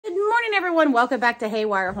morning, everyone. Welcome back to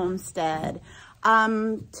Haywire Homestead.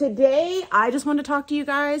 Today, I just want to talk to you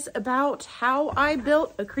guys about how I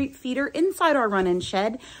built a creep feeder inside our run-in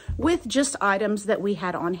shed with just items that we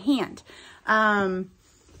had on hand.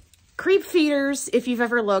 Creep feeders, if you've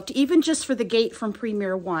ever looked, even just for the gate from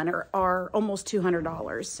Premier One are almost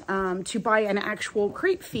 $200. To buy an actual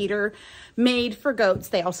creep feeder made for goats,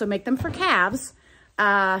 they also make them for calves.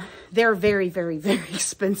 They're very, very, very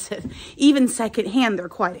expensive. Even secondhand, they're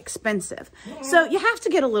quite expensive. So you have to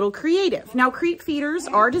get a little creative. Now, creep feeders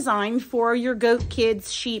are designed for your goat,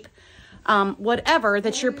 kids, sheep, whatever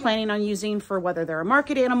that you're planning on using for whether they're a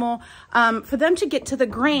market animal, for them to get to the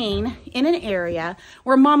grain in an area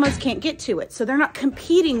where mamas can't get to it. So they're not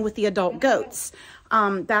competing with the adult goats.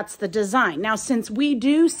 That's the design. Now, since we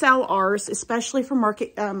do sell ours, especially for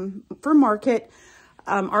market,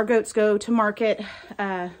 our goats go to market.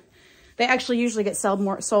 They actually usually get sold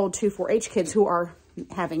to 4-H kids who are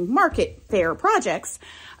having market fair projects.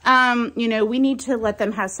 You know, we need to let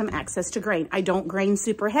them have some access to grain. I don't grain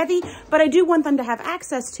super heavy, but I do want them to have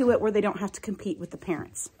access to it where they don't have to compete with the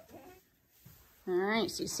parents. All right,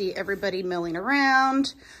 so you see everybody milling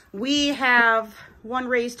around. We have one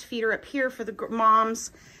raised feeder up here for the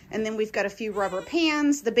moms. And then we've got a few rubber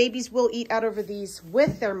pans. The babies will eat out over these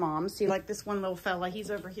with their moms. See, like this one little fella,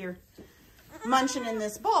 he's over here munching in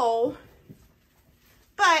this bowl.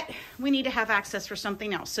 But we need to have access for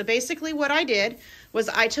something else. So basically what I did was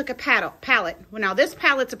I took a pallet. Well, now this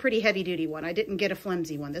pallet's a pretty heavy duty one. I didn't get a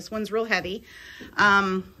flimsy one. This one's real heavy.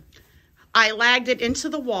 I lagged it into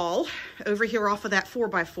the wall over here off of that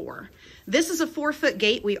 4x4. This is a 4-foot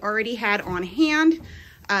gate we already had on hand.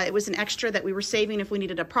 It was an extra that we were saving if we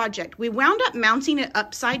needed a project. We wound up mounting it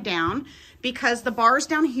upside down because the bars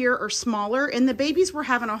down here are smaller and the babies were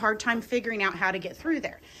having a hard time figuring out how to get through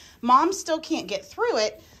there. Mom still can't get through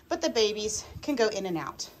it, but the babies can go in and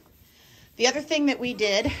out. The other thing that we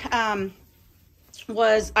did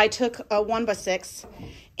was I took a 1x6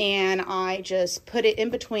 and I just put it in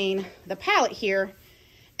between the pallet here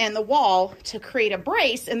and the wall to create a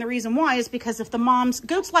brace. And the reason why is because if the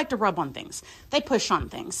goats like to rub on things, they push on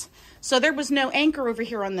things. So there was no anchor over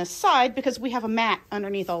here on this side because we have a mat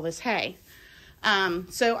underneath all this hay.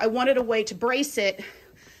 So I wanted a way to brace it,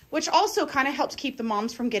 which also kind of helps keep the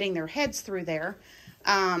moms from getting their heads through there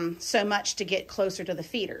so much to get closer to the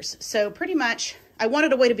feeders. So pretty much I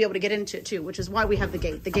wanted a way to be able to get into it too, which is why we have the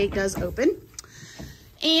gate. The gate does open.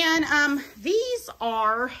 And these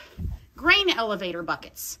are grain elevator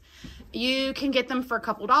buckets. You can get them for a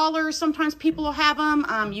couple dollars. Sometimes people will have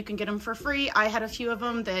them. You can get them for free. I had a few of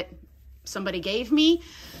them that somebody gave me.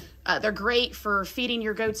 They're great for feeding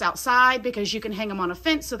your goats outside because you can hang them on a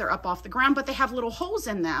fence so they're up off the ground, but they have little holes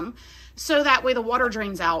in them so that way the water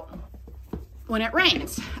drains out when it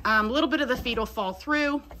rains. A little bit of the feed will fall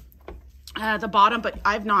through the bottom, but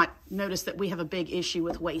I've not noticed that we have a big issue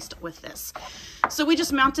with waste with this. So we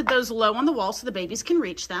just mounted those low on the wall so the babies can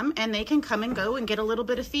reach them and they can come and go and get a little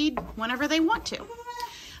bit of feed whenever they want to.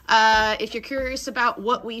 If you're curious about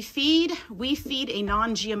what we feed a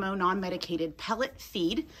non-GMO, non-medicated pellet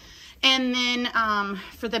feed. And then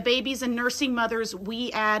for the babies and nursing mothers,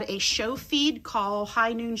 we add a show feed called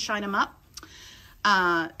High Noon Shine 'em Up.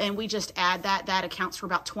 And we just add that. That accounts for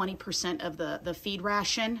about 20% of the feed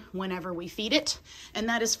ration whenever we feed it. And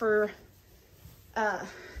that is for,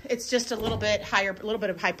 it's just a little bit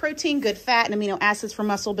of high protein, good fat, and amino acids for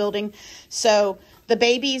muscle building. So the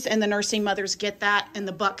babies and the nursing mothers get that, and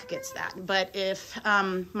the buck gets that. But if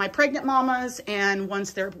my pregnant mamas and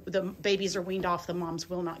once the babies are weaned off, the moms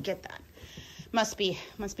will not get that. Must be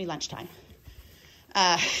lunchtime.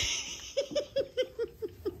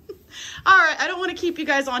 All right, I don't want to keep you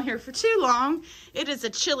guys on here for too long. It is a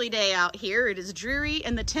chilly day out here. It is dreary,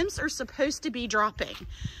 and the temps are supposed to be dropping.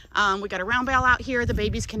 We got a round bale out here. The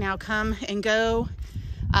babies can now come and go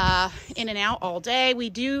in and out all day. We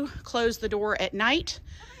do close the door at night.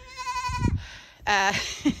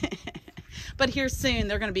 But here soon,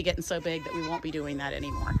 they're going to be getting so big that we won't be doing that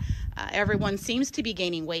anymore. Everyone seems to be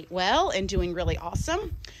gaining weight well and doing really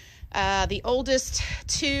awesome. The oldest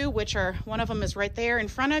two, which are, one of them is right there in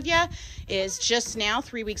front of you, is just now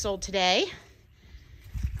 3 weeks old today.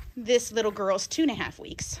 This little girl's 2.5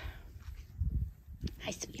 weeks.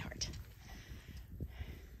 Hi, sweetheart.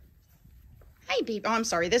 Hi, baby. Oh, I'm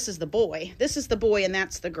sorry. This is the boy. This is the boy, and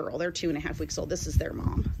that's the girl. They're 2.5 weeks old. This is their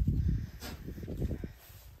mom.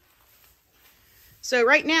 So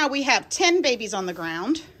right now we have 10 babies on the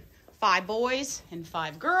ground, 5 boys and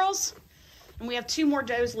 5 girls. And we have 2 more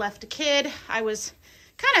does left to kid. I was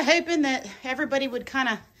kind of hoping that everybody would kind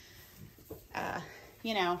of,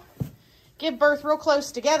 you know, give birth real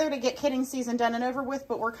close together to get kidding season done and over with,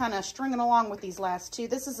 but we're kind of stringing along with these last two.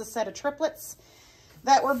 This is a set of triplets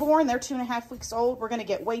that were born. They're 2.5 weeks old. We're going to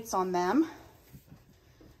get weights on them.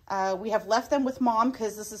 We have left them with mom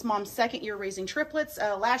because this is mom's second year raising triplets.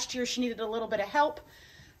 Last year she needed a little bit of help,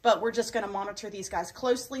 but we're just going to monitor these guys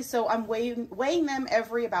closely. So I'm weighing them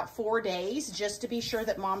every about 4 days just to be sure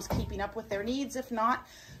that mom's keeping up with their needs. If not,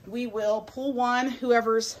 we will pull one,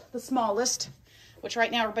 whoever's the smallest, which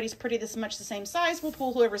right now everybody's pretty much the same size. We'll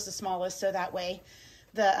pull whoever's the smallest so that way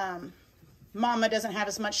the mama doesn't have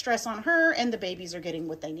as much stress on her and the babies are getting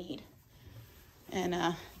what they need. And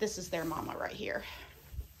this is their mama right here.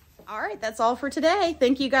 All right, that's all for today.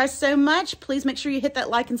 Thank you guys so much. Please make sure you hit that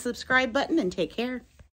like and subscribe button and take care.